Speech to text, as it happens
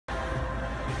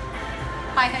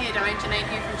Hi, how you doing? Janine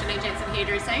here from Janine Jensen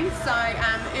Hairdressing. So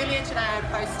earlier today I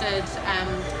posted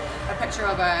a picture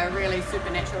of a really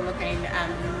supernatural looking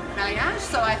balayage.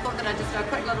 So I thought that I'd just do a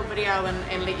quick little video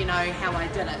and let you know how I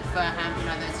did it for you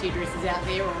know, those hairdressers out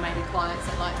there, or maybe clients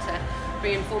that like to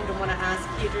be informed and want to ask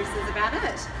hairdressers about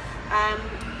it.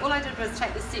 All I did was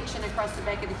take this section across the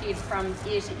back of the head from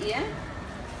ear to ear,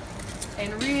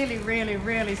 and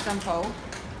really simple.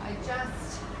 I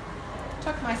just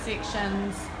took my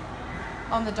sections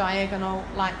on the diagonal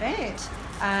like that,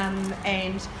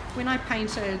 and when I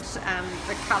painted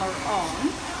the colour on,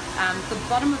 the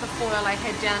bottom of the foil I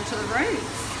had down to the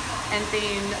roots, and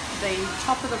then the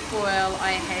top of the foil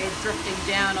I had drifting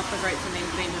down off the roots, and then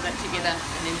blended it together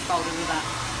and then folded it up.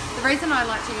 The reason I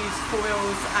like to use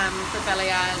foils for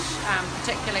balayage,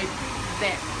 particularly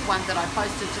that one that I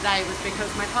posted today, was because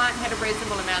my client had a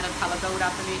reasonable amount of colour build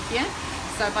up in her hair.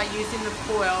 So by using the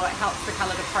foil, it helps the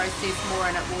colour to process more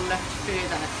and it will lift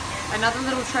further. Another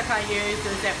little trick I use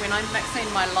is that when I'm mixing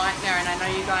my lightener, and I know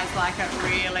you guys like it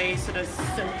really sort of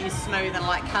silky smooth and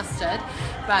like custard,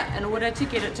 but in order to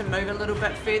get it to move a little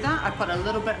bit further, I put a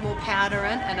little bit more powder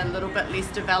in and a little bit less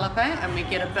developer, and we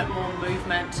get a bit more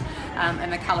movement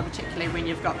in the colour, particularly when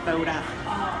you've got build up.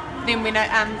 Then when it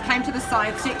came to the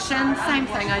side section, same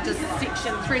thing, I just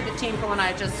sectioned through the temple and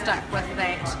I just stuck with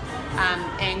that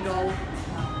angle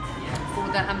for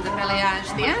the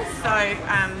balayage there. So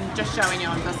just showing you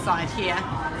on this side here.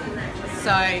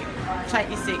 So take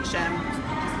your section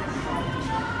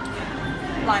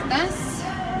like this,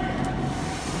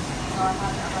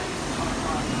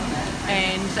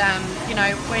 and you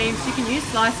know, weaves, you can use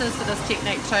slicers for this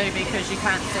technique too, because you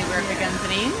can't see where it begins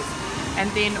and ends. And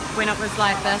then when it was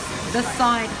like this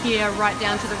side here right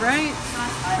down to the roots,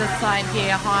 this side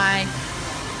here high,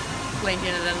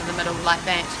 blending it into the middle like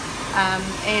that.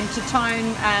 And to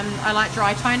tone, I like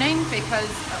dry toning because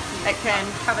it can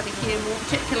cover the hair more,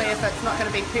 particularly if it's not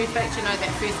going to be perfect, you know,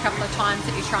 that first couple of times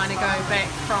that you're trying to go back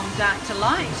from dark to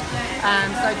light.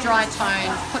 So dry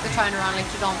tone, put the toner on,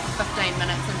 left it on for 15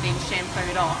 minutes and then shampoo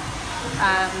it off.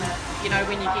 You know,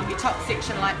 when you get your top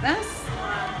section like this,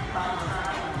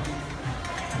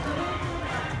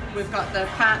 we've got the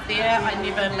part there, I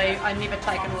never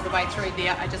take it all the way through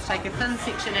there. I just take a thin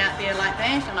section out there like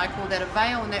that, and I call that a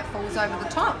veil, and that falls over the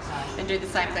top, and do the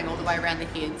same thing all the way around the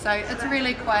head. So it's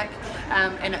really quick,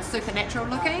 and it's supernatural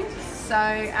looking. So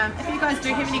if you guys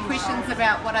do have any questions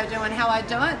about what I do and how I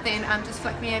do it, then just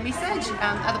flick me a message.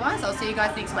 Otherwise, I'll see you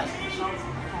guys next week.